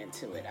to bring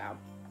into it.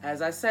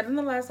 As I said in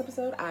the last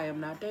episode, I am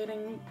not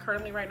dating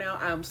currently right now.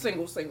 I'm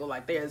single,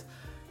 like there's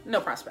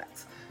no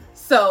prospects.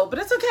 So, but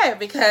it's okay,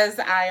 because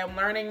I am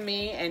learning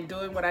me and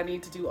doing what I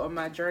need to do on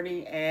my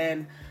journey.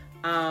 And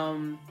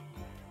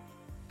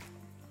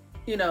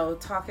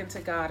talking to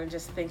God and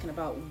just thinking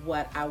about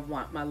what I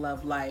want my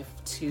love life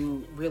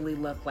to really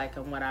look like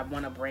and what I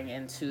want to bring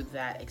into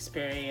that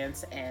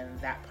experience and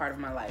that part of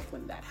my life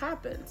when that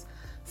happens.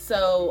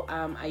 So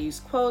I use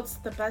quotes.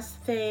 The best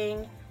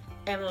thing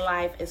in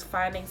life is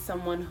finding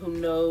someone who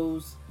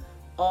knows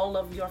all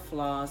of your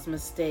flaws,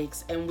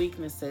 mistakes, and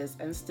weaknesses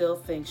and still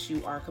thinks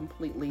you are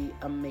completely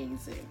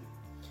amazing.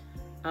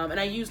 And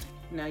I used,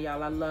 now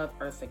y'all, I love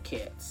Eartha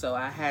Kitt, so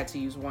I had to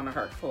use one of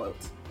her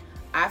quotes.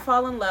 I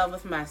fall in love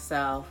with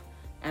myself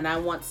and I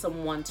want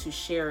someone to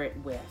share it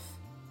with.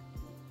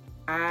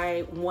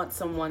 I want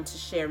someone to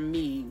share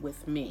me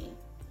with me.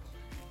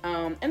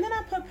 And then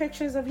I put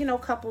pictures of,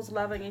 couples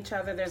loving each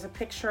other. There's a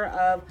picture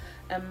of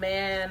a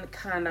man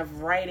kind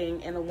of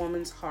writing in a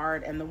woman's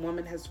heart, and the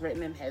woman has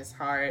written in his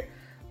heart.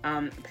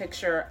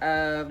 Picture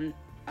of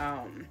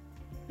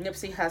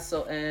Nipsey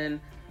Hussle and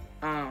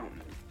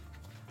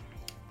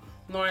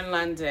Lauren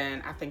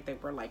London. I think they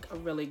were like a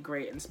really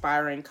great,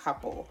 inspiring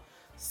couple.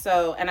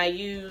 So, and I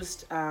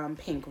used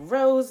pink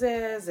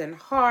roses and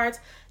hearts,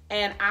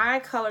 and I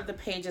colored the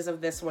pages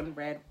of this one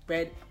red.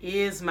 Red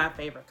is my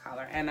favorite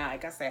color, and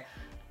like I said,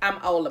 I'm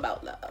all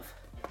about love.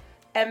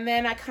 And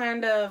then I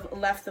kind of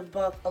left the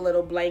book a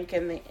little blank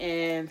in the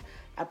end.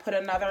 I put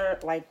another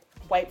like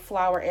white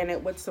flower in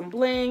it with some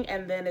bling,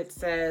 and then it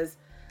says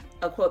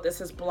a quote that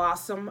says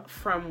blossom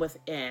from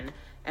within.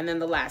 And then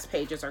the last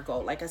pages are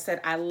gold. Like I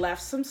said, I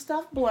left some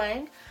stuff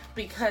blank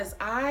because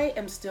I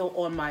am still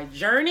on my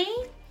journey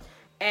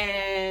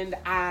and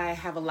I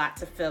have a lot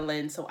to fill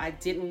in, so I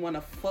didn't want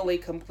to fully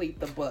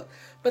complete the book.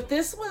 But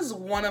this was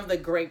one of the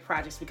great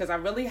projects because I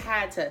really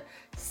had to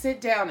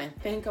sit down and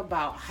think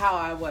about how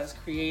I was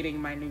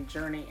creating my new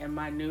journey and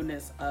my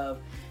newness of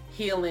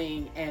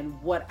healing and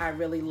what I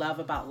really love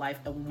about life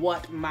and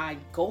what my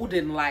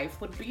golden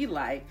life would be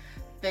like,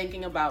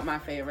 thinking about my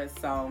favorite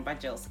song by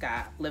Jill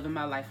Scott, Living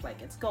My Life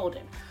Like It's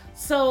Golden.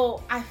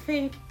 So I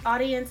think,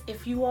 audience,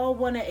 if you all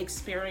want to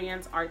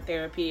experience art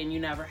therapy and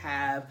you never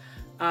have,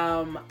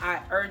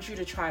 I urge you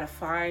to try to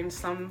find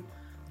some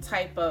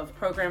type of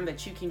program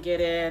that you can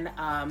get in.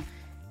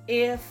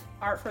 If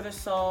Art for the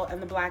Soul and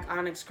the Black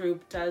Onyx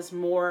Group does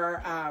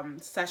more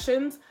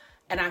sessions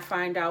and I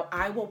find out,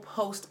 I will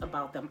post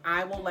about them.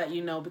 I will let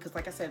you know because,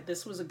 like I said,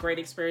 this was a great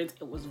experience.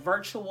 It was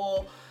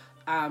virtual.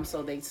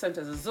 So they sent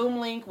us a Zoom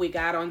link. We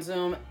got on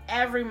Zoom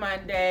every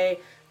Monday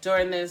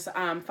during this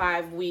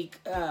 5-week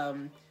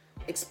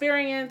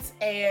experience,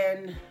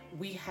 and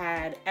we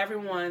had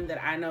everyone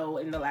that I know.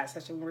 In the last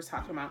session we were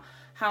talking about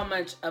how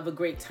much of a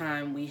great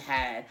time we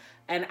had,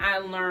 and I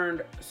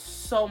learned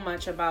so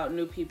much about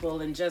new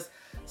people and just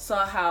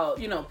saw how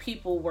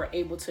people were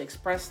able to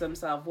express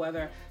themselves,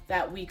 whether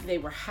that week they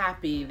were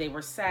happy, they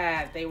were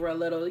sad, they were a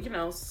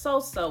little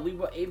so we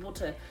were able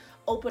to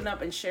open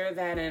up and share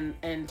that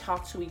and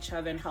talk to each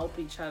other and help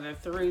each other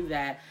through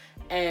that,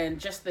 and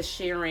just the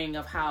sharing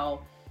of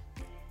how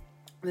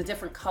the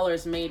different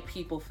colors made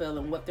people feel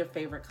and what their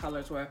favorite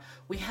colors were.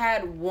 We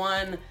had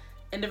one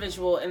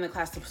individual in the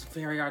class that was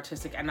very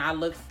artistic, and I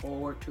look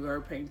forward to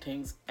her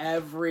paintings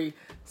every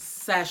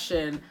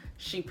session.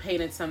 She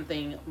painted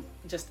something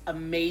just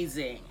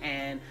amazing,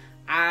 and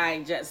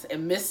I just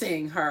am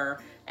missing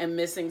her and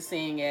missing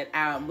seeing it.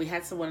 We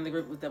had someone in the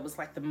group that was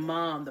like the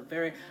mom,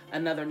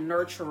 another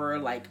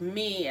nurturer like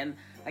me, and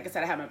like I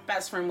said, I have my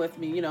best friend with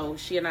me.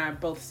 She and I are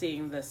both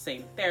seeing the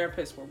same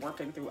therapist. We're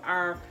working through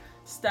our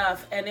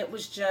stuff, and it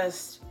was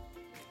just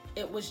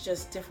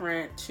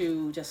different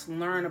to just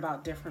learn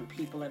about different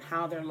people and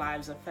how their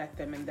lives affect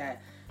them, and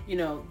that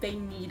they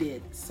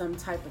needed some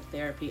type of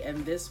therapy,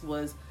 and this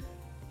was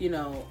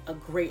a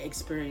great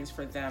experience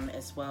for them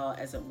as well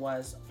as it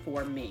was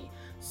for me.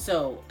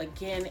 So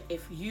again,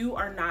 if you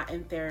are not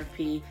in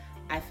therapy,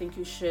 I think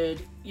you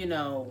should,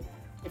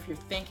 if you're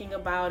thinking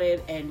about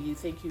it and you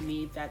think you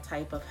need that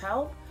type of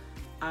help,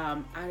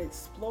 I'd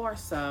explore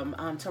some.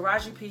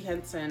 Taraji P.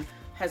 Henson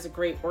has a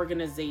great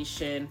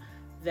organization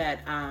that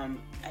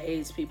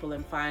aids people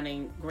in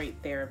finding great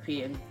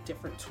therapy and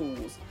different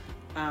tools.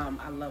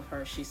 I love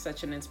her. She's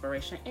such an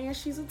inspiration, and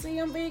she's a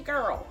DMV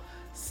girl.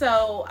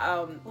 So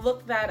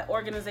look that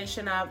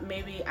organization up.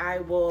 Maybe I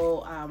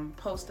will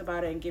post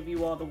about it and give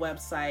you all the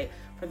website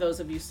for those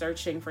of you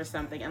searching for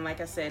something. And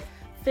like I said,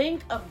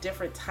 think of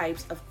different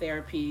types of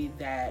therapy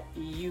that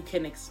you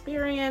can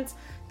experience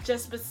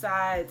just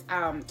besides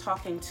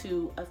talking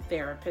to a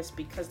therapist,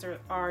 because there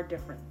are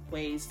different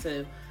ways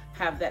to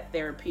have that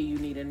therapy you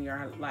need in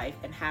your life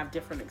and have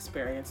different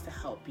experience to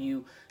help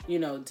you,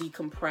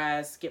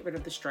 decompress, get rid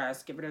of the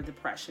stress, get rid of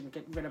depression,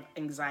 get rid of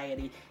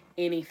anxiety,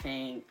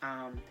 anything.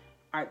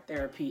 Art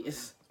therapy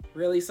is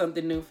really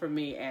something new for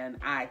me, and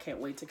I can't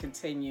wait to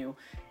continue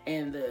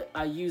in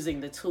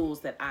using the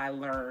tools that I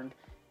learned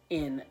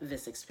in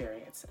this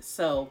experience.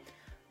 So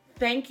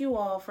thank you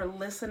all for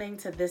listening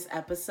to this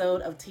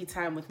episode of Tea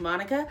Time with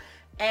Monica.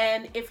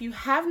 And if you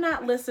have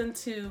not listened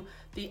to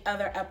the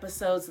other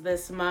episodes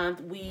this month,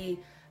 we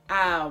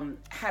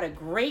had a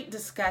great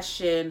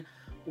discussion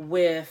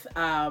with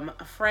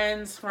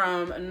friends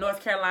from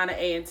North Carolina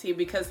A&T,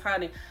 because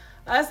honey,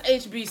 us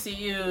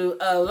HBCU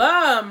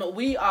alum,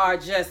 we are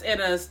just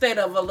in a state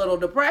of a little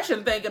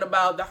depression thinking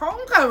about the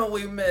homecoming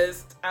we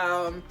missed.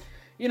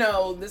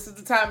 This is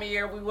the time of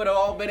year we would have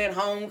all been at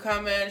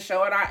homecoming,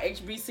 showing our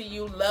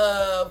HBCU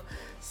love.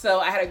 So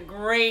I had a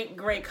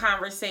great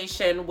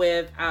conversation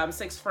with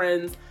 6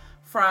 friends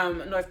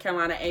from North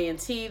Carolina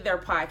A&T. Their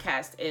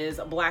podcast is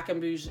Black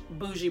and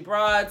Bougie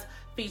Broads,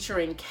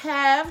 featuring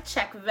Kev.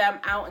 Check them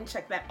out and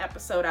check that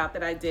episode out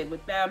that I did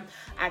with them.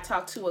 I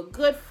talked to a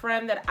good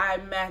friend that I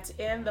met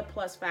in the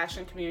Plus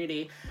fashion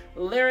community,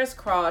 Lyris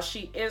Cross.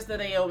 She is the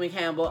Naomi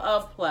Campbell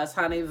of Plus,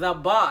 honey, the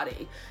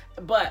body.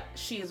 But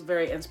she is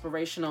very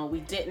inspirational. We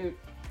didn't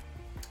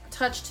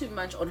touch too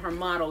much on her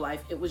model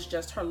life. It was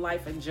just her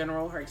life in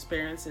general, her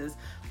experiences,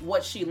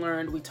 what she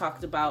learned. We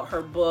talked about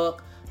her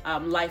book,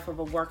 Life of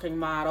a Working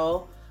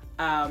Model,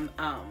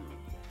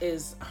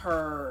 is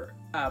her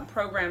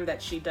program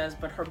that she does,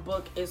 but her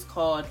book is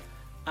called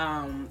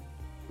I'm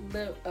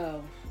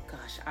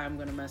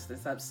gonna mess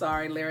this up,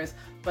 sorry Lyris,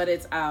 but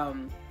it's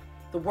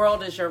The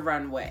World is Your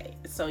Runway.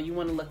 So you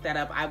want to look that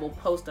up. I will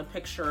post a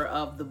picture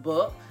of the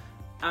book.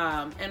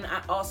 And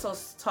I also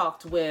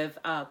talked with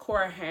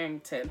Cora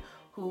Harrington,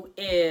 who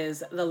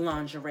is the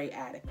lingerie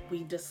addict.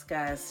 We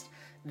discussed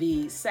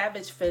the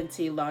Savage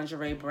Fenty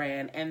lingerie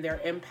brand and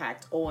their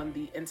impact on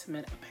the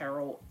intimate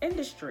apparel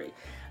industry.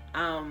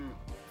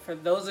 For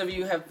those of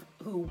you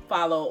who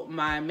follow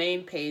my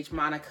main page,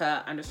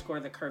 Monica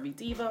 _ the Curvy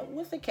Diva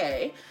with a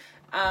K,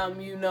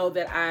 you know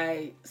that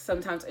I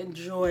sometimes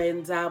enjoy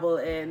and dabble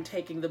in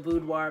taking the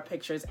boudoir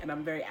pictures, and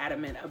I'm very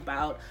adamant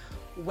about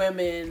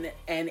women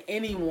and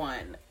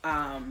anyone.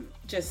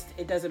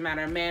 It doesn't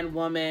matter, man,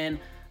 woman,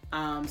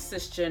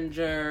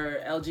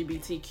 cisgender,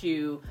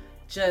 LGBTQ,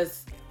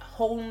 just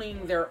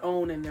holding their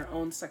own in their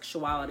own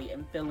sexuality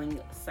and feeling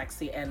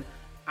sexy. And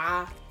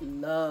I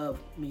love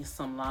me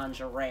some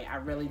lingerie. I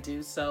really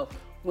do. So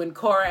when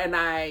Cora and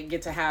I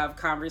get to have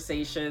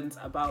conversations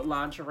about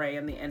lingerie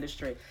in the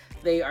industry,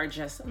 they are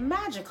just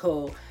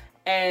magical.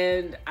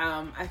 And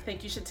I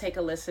think you should take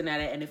a listen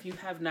at it. And if you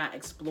have not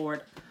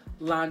explored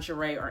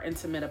lingerie or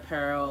intimate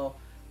apparel,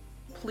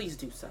 please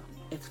do so.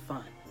 It's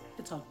fun.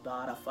 It's a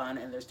lot of fun,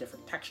 and there's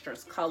different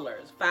textures,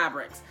 colors,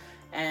 fabrics.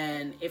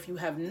 And if you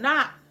have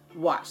not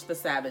watched the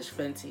Savage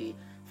Fenty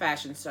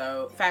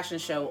fashion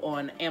show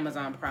on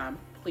Amazon Prime,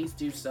 please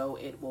do so.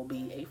 It will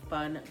be a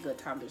fun, good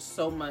time. There's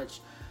so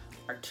much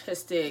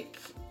artistic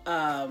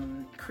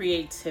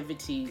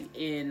creativity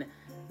in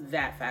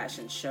that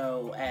fashion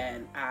show,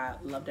 and I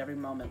loved every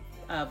moment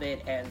of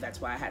it, and that's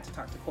why I had to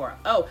talk to Cora.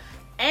 Oh,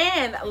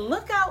 and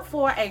look out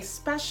for a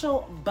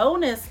special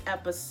bonus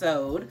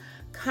episode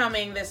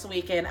coming this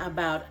weekend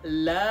about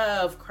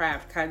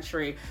Lovecraft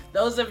Country.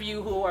 Those of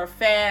you who are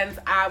fans,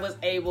 I was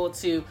able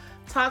to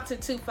talk to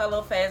 2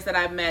 fellow fans that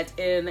I met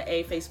in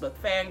a Facebook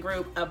fan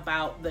group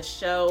about the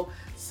show.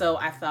 So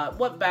I thought,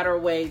 what better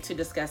way to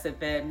discuss it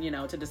than,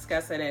 to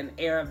discuss it and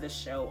air the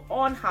show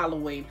on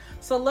Halloween.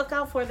 So look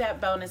out for that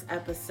bonus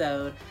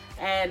episode.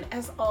 And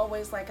as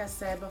always, like I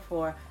said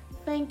before,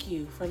 thank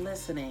you for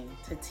listening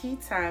to Tea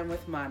Time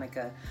with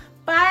Monica.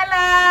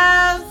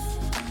 Bye, loves!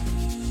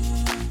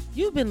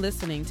 You've been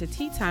listening to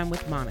Tea Time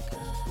with Monica.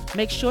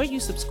 Make sure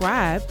you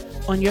subscribe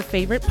on your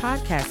favorite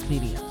podcast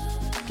medium.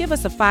 Give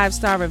us a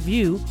 5-star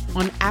review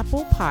on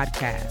Apple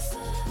Podcasts.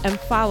 And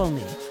follow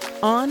me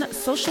on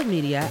social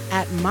media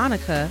at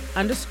Monica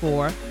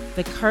 _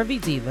 the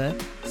Curvy Diva,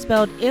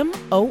 spelled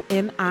MONICA _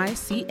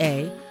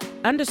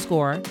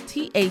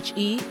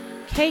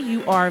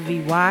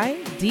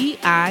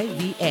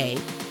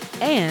 THEKURVYDIVA,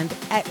 and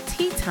at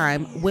Tea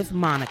Time with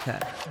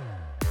Monica.